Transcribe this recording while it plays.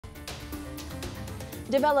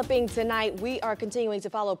Developing tonight, we are continuing to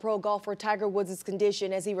follow pro golfer Tiger Woods'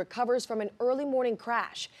 condition as he recovers from an early morning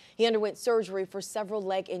crash. He underwent surgery for several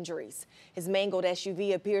leg injuries. His mangled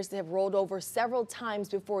SUV appears to have rolled over several times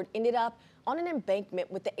before it ended up on an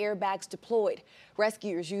embankment with the airbags deployed.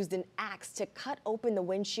 Rescuers used an axe to cut open the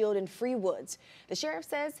windshield and free Woods. The sheriff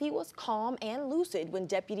says he was calm and lucid when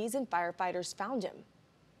deputies and firefighters found him.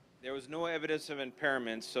 There was no evidence of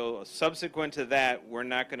impairment, so subsequent to that, we're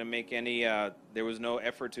not going to make any, there was no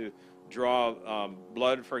effort to draw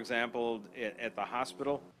blood, for example, at the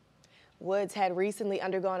hospital. Woods had recently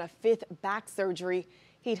undergone a 5th back surgery.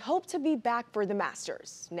 He'd hoped to be back for the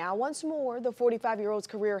Masters. Now, once more, the 45-year-old's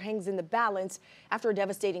career hangs in the balance after a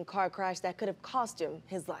devastating car crash that could have cost him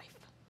his life.